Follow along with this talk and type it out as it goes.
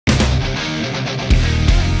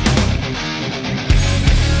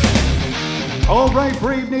All right,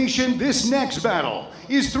 Brave Nation, this next battle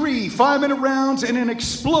is 3 5-minute rounds and an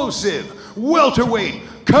explosive welterweight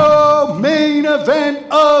co-main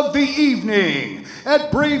event of the evening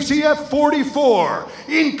at Brave CF 44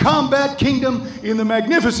 in Combat Kingdom in the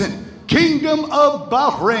magnificent Kingdom of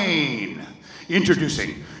Bahrain.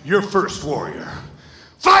 Introducing your first warrior.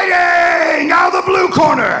 Fighting out of the blue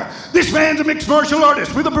corner, this man's a mixed martial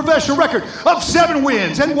artist with a professional record of 7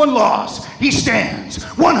 wins and 1 loss. He stands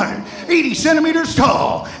 180 centimeters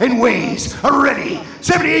tall and weighs a ready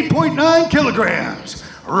 78.9 kilograms.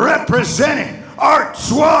 Representing Art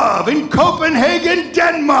Suave in Copenhagen,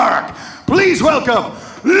 Denmark, please welcome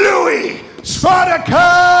Louis Spartacus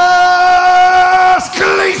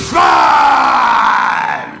Glismann!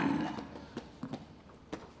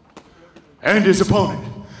 And his opponent.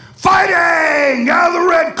 Fighting out of the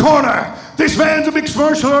red corner, this man's a mixed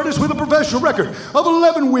martial artist with a professional record of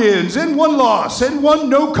 11 wins and 1 loss and 1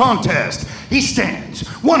 no contest. He stands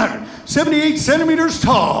 178 centimeters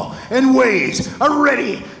tall and weighs a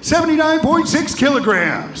ready 79.6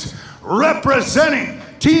 kilograms. Representing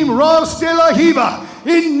Team Ros de la Hiva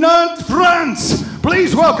in Nantes, France,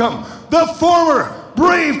 please welcome the former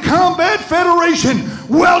Brave Combat Federation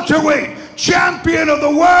welterweight champion of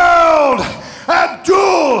the world,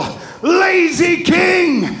 Abdoul Lazy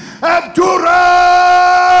King Abdouraguimov.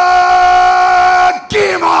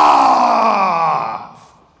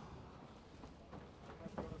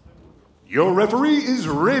 Your referee is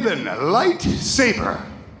Raven Lightsaber.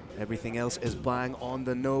 Everything else is bang on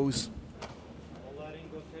the nose.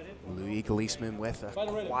 Louis Glismann with a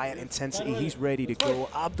quiet intensity. He's ready to go.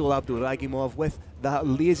 Abdouraguimov with that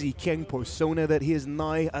Lazy King persona that he is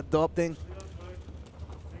now adopting.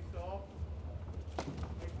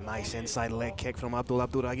 Nice inside leg kick from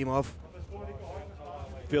Abdouraguimov.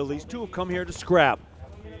 Phil, these two have come here to scrap.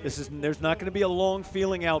 There's not going to be a long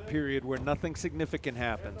feeling out period where nothing significant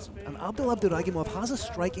happens. And Abdouraguimov has a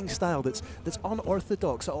striking style that's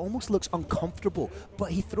unorthodox. It almost looks uncomfortable,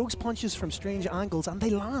 but he throws punches from strange angles and they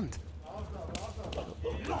land.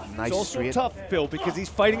 Nice It's also straight. tough, Phil, because he's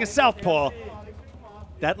fighting a southpaw.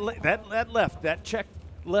 That check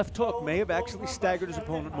left hook may have actually staggered his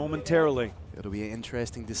opponent momentarily. It'll be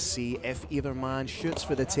interesting to see if either man shoots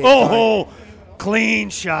for the takedown. Oh, clean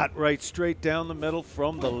shot right straight down the middle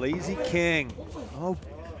from the Lazy King. Oh,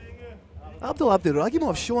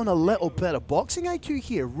 Abdouraguimov showing a little bit of boxing IQ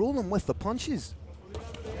here, rolling with the punches.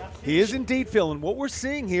 He is indeed, Phil, and what we're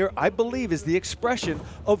seeing here, I believe, is the expression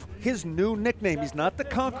of his new nickname. He's not the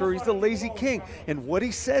Conqueror, he's the Lazy King. And what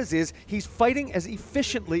he says is he's fighting as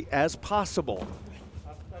efficiently as possible.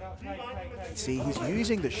 See, he's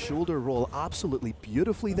using the shoulder roll absolutely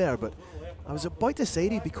beautifully there, but I was about to say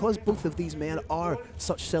to you, because both of these men are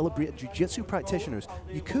such celebrated jiu-jitsu practitioners,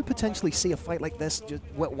 you could potentially see a fight like this just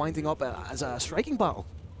winding up as a striking battle.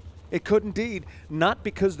 It could indeed, not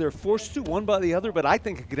because they're forced to one by the other, but I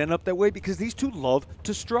think it could end up that way because these two love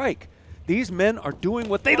to strike. These men are doing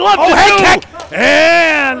what they love to do. Kick!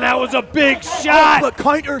 And that was a big shot. But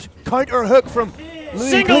counter hook from Louis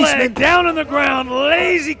Single Glismann. leg down on the ground,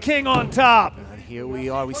 Lazy King on top. And here we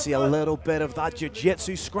are, we see a little bit of that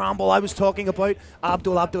jiu-jitsu scramble I was talking about.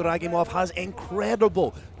 Abdouraguimov has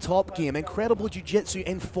incredible top game, incredible jiu-jitsu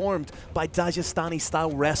informed by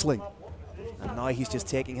Dagestani-style wrestling. And now he's just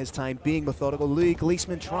taking his time, being methodical. Louis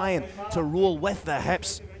Glismann trying to roll with the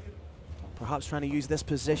hips. Perhaps trying to use this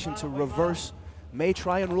position to reverse. May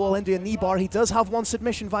try and roll into a knee bar. He does have 1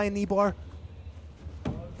 submission via knee bar.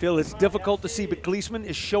 Phil, it's difficult to see, but Glismann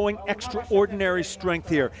is showing extraordinary strength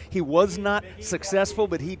here. He was not successful,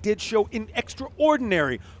 but he did show an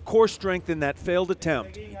extraordinary core strength in that failed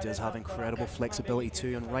attempt. He does have incredible flexibility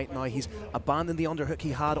too, and right now he's abandoned the underhook he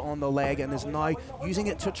had on the leg and is now using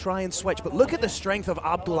it to try and switch. But look at the strength of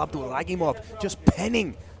Abdouraguimov, just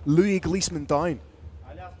pinning Louis Glismann down.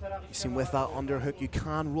 You see, with that underhook, you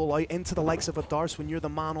can roll out into the likes of a Darce when you're the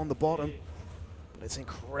man on the bottom. But it's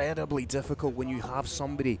incredibly difficult when you have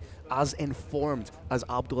somebody as informed as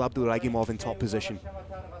Abdouraguimov in top position.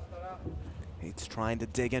 He's trying to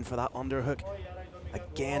dig in for that underhook.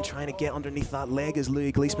 Again, trying to get underneath that leg is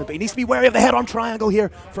Louis Glismann, but he needs to be wary of the head-on triangle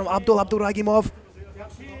here from Abdouraguimov.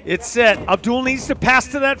 It's set. Abdoul needs to pass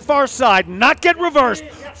to that far side, not get reversed.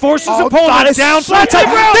 Force his opponent down.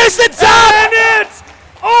 There's the tap! And it's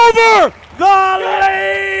over! The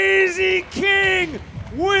Lazy King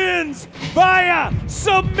wins via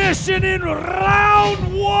submission in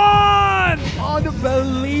round 1!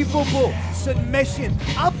 Unbelievable submission.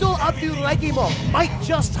 Abdouraguimov might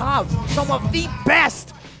just have some of the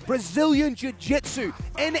best Brazilian Jiu-Jitsu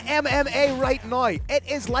in MMA right now. It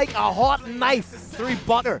is like a hot knife through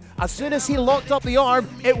butter. As soon as he locked up the arm,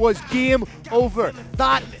 it was game over.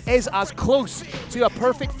 That is as close to a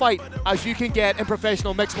perfect fight as you can get in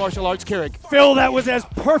professional mixed martial arts, Keurig. Phil, that was as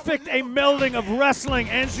perfect a melding of wrestling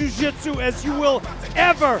and jiu-jitsu as you will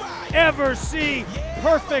ever see.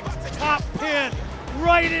 Perfect top pin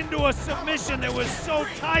right into a submission that was so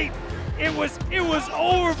tight. It was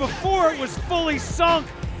over before it was fully sunk.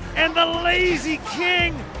 And the Lazy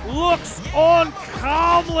King looks on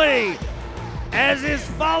calmly as his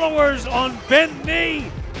followers on bent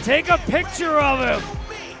knee take a picture of him.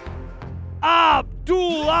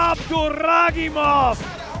 Abdoul Abdouraguimov,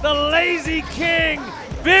 the Lazy King,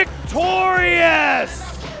 victorious!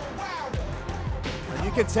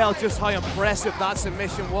 You can tell just how impressive that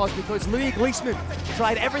submission was because Louis Glismann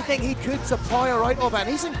tried everything he could to power out of it, and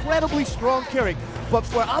he's incredibly strong, Keurig. But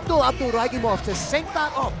for Abdoul Abdouraguimov to sync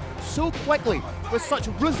that up so quickly with such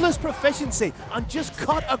ruthless proficiency and just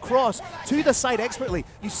cut across to the side expertly,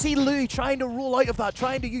 you see Louis trying to roll out of that,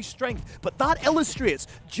 trying to use strength, but that illustrates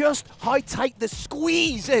just how tight the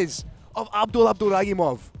squeeze is of Abdoul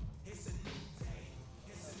Abdouraguimov.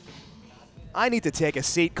 I need to take a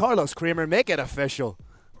seat. Carlos Kramer, make it official.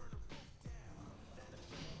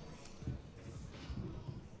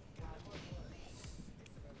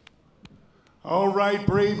 All right,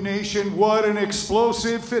 Brave Nation, what an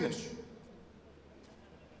explosive finish.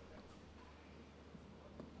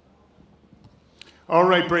 All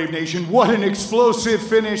right, Brave Nation, what an explosive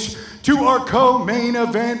finish to our co-main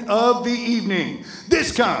event of the evening.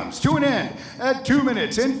 This comes to an end at 2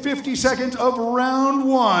 minutes and 50 seconds of round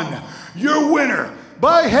one. Your winner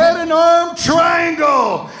by head and arm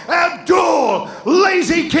triangle, Abdoul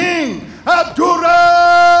Lazy King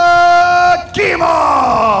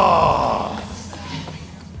Abdouraguimov.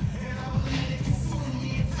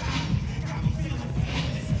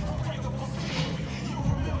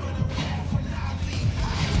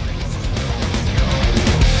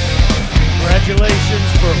 Congratulations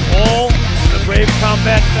for all in the Brave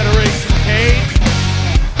Combat Federation cage.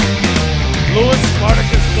 Louis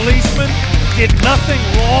Spartacus Glismann did nothing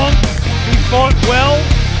wrong. He fought well.